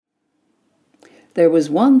There was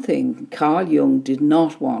one thing Carl Jung did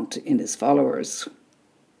not want in his followers.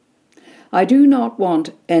 "I do not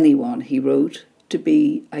want anyone," he wrote, "to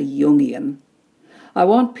be a Jungian. I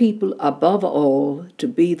want people above all to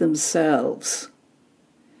be themselves.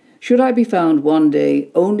 Should I be found one day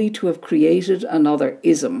only to have created another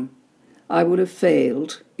ism, I would have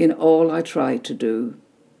failed in all I tried to do."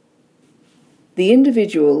 The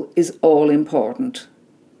individual is all important,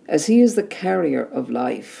 as he is the carrier of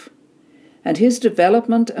life, and his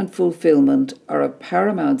development and fulfillment are of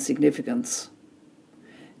paramount significance.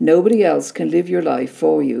 Nobody else can live your life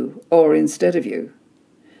for you or instead of you.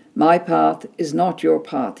 "My path is not your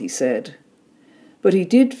path," he said, but he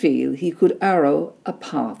did feel he could arrow a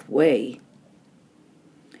pathway.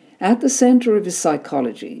 At the centre of his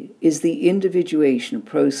psychology is the individuation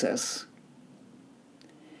process.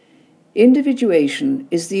 Individuation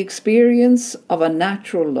is the experience of a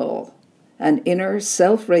natural law, an inner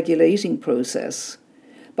self-regulating process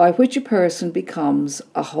by which a person becomes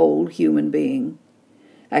a whole human being,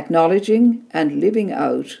 acknowledging and living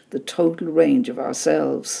out the total range of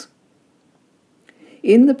ourselves.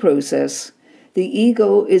 In the process, the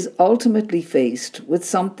ego is ultimately faced with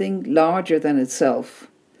something larger than itself,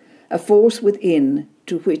 a force within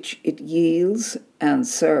to which it yields and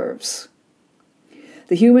serves.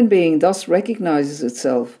 The human being thus recognizes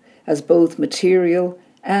itself as both material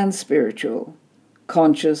and spiritual,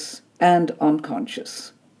 conscious and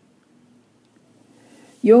unconscious.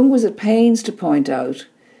 Jung was at pains to point out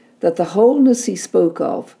that the wholeness he spoke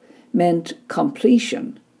of meant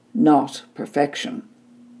completion, not perfection.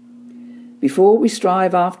 Before we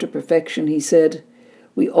strive after perfection, he said,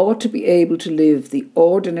 we ought to be able to live the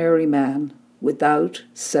ordinary man without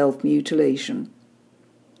self-mutilation.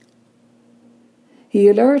 He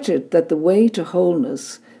alerted that the way to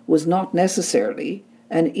wholeness was not necessarily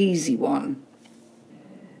an easy one.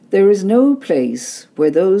 There is no place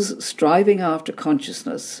where those striving after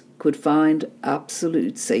consciousness could find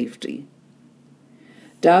absolute safety.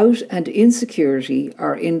 Doubt and insecurity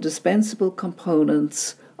are indispensable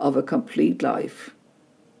components of a complete life.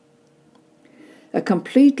 A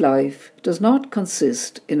complete life does not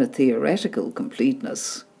consist in a theoretical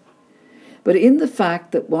completeness, but in the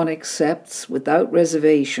fact that one accepts without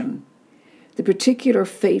reservation the particular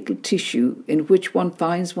fatal tissue in which one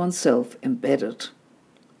finds oneself embedded,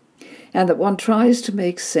 and that one tries to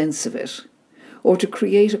make sense of it, or to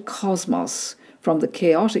create a cosmos from the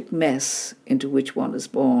chaotic mess into which one is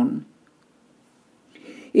born.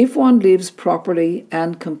 If one lives properly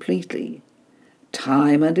and completely,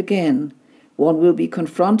 time and again, one will be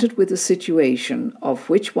confronted with a situation of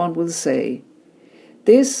which one will say,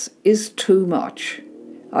 "This is too much.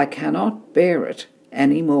 I cannot bear it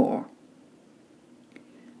any more."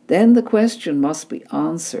 Then the question must be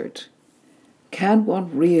answered, can one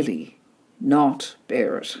really not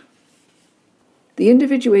bear it? The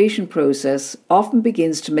individuation process often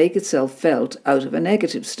begins to make itself felt out of a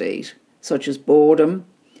negative state, such as boredom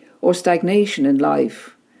or stagnation in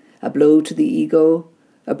life, a blow to the ego,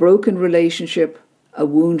 a broken relationship, a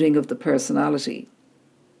wounding of the personality.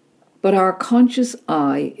 But our conscious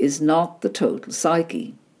I is not the total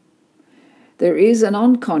psyche. There is an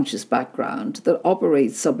unconscious background that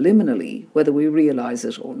operates subliminally, whether we realize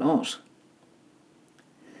it or not.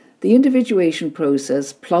 The individuation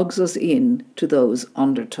process plugs us in to those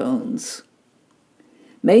undertones.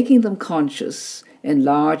 Making them conscious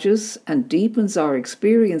enlarges and deepens our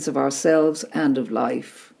experience of ourselves and of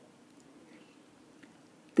life.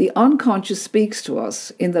 The unconscious speaks to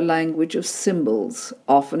us in the language of symbols,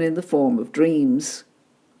 often in the form of dreams.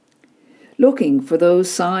 Looking for those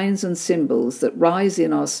signs and symbols that rise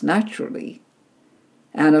in us naturally,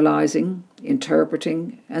 analysing,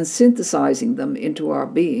 interpreting, and synthesizing them into our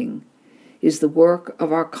being is the work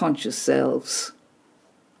of our conscious selves.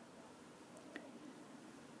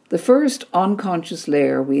 The first unconscious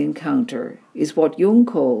layer we encounter is what Jung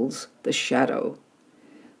calls the shadow,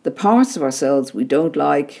 the parts of ourselves we don't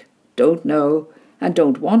like, don't know, and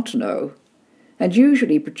don't want to know, and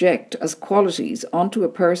usually project as qualities onto a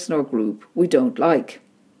person or group we don't like.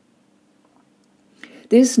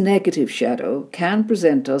 This negative shadow can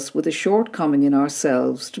present us with a shortcoming in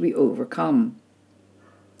ourselves to be overcome.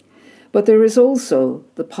 But there is also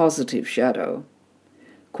the positive shadow,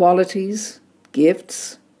 qualities,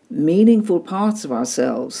 gifts, meaningful parts of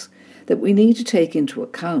ourselves that we need to take into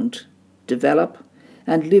account, develop,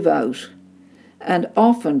 and live out, and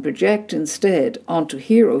often project instead onto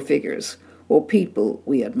hero figures or people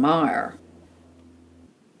we admire.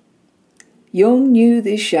 Jung knew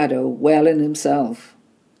this shadow well in himself.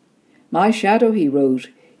 "My shadow," he wrote,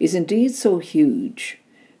 "is indeed so huge,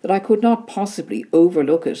 that I could not possibly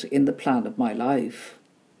overlook it in the plan of my life.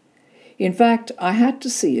 In fact, I had to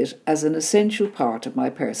see it as an essential part of my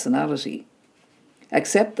personality,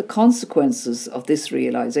 accept the consequences of this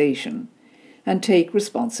realization, and take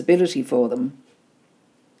responsibility for them.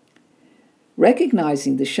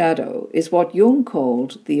 Recognizing the shadow is what Jung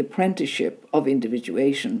called the apprenticeship of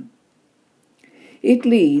individuation. It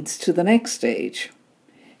leads to the next stage,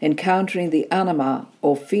 encountering the anima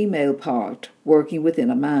or female part working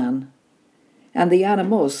within a man, and the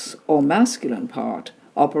animus or masculine part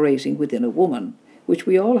operating within a woman, which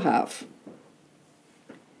we all have.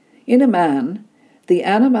 In a man, the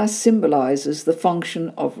anima symbolizes the function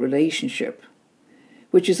of relationship,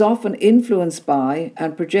 which is often influenced by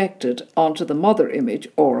and projected onto the mother image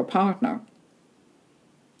or a partner.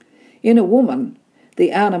 In a woman,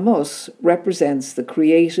 the animus represents the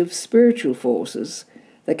creative spiritual forces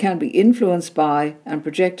that can be influenced by and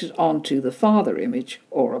projected onto the father image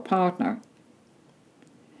or a partner.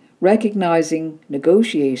 Recognizing,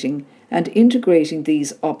 negotiating, and integrating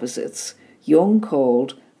these opposites, Jung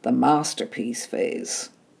called the masterpiece phase.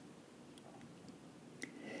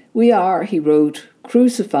 We are, he wrote,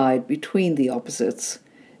 crucified between the opposites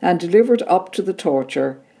and delivered up to the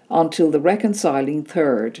torture until the reconciling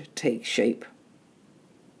third takes shape.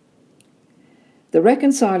 The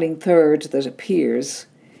reconciling third that appears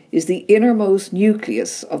is the innermost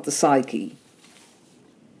nucleus of the psyche,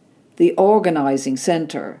 the organizing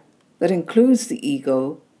center that includes the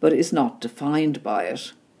ego but is not defined by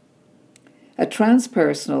it. A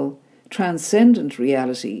transpersonal, transcendent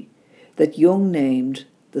reality that Jung named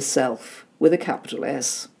the self with a capital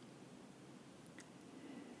S.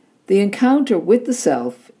 The encounter with the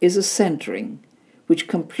self is a centering which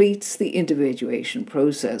completes the individuation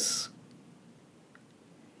process.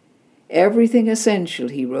 Everything essential,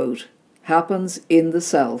 he wrote, happens in the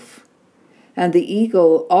self, and the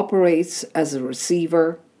ego operates as a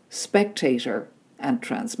receiver, spectator, and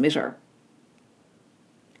transmitter.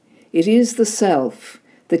 It is the self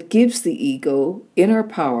that gives the ego inner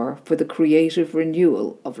power for the creative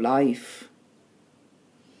renewal of life.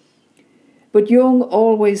 But Jung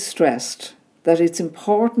always stressed that it's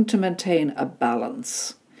important to maintain a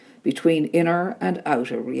balance between inner and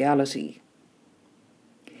outer reality.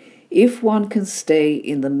 If one can stay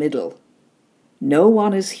in the middle, no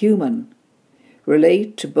one is human,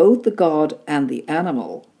 relate to both the God and the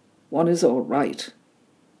animal, one is all right.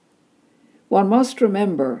 One must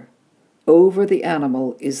remember, over the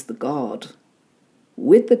animal is the God.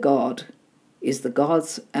 With the God is the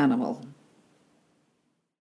God's animal.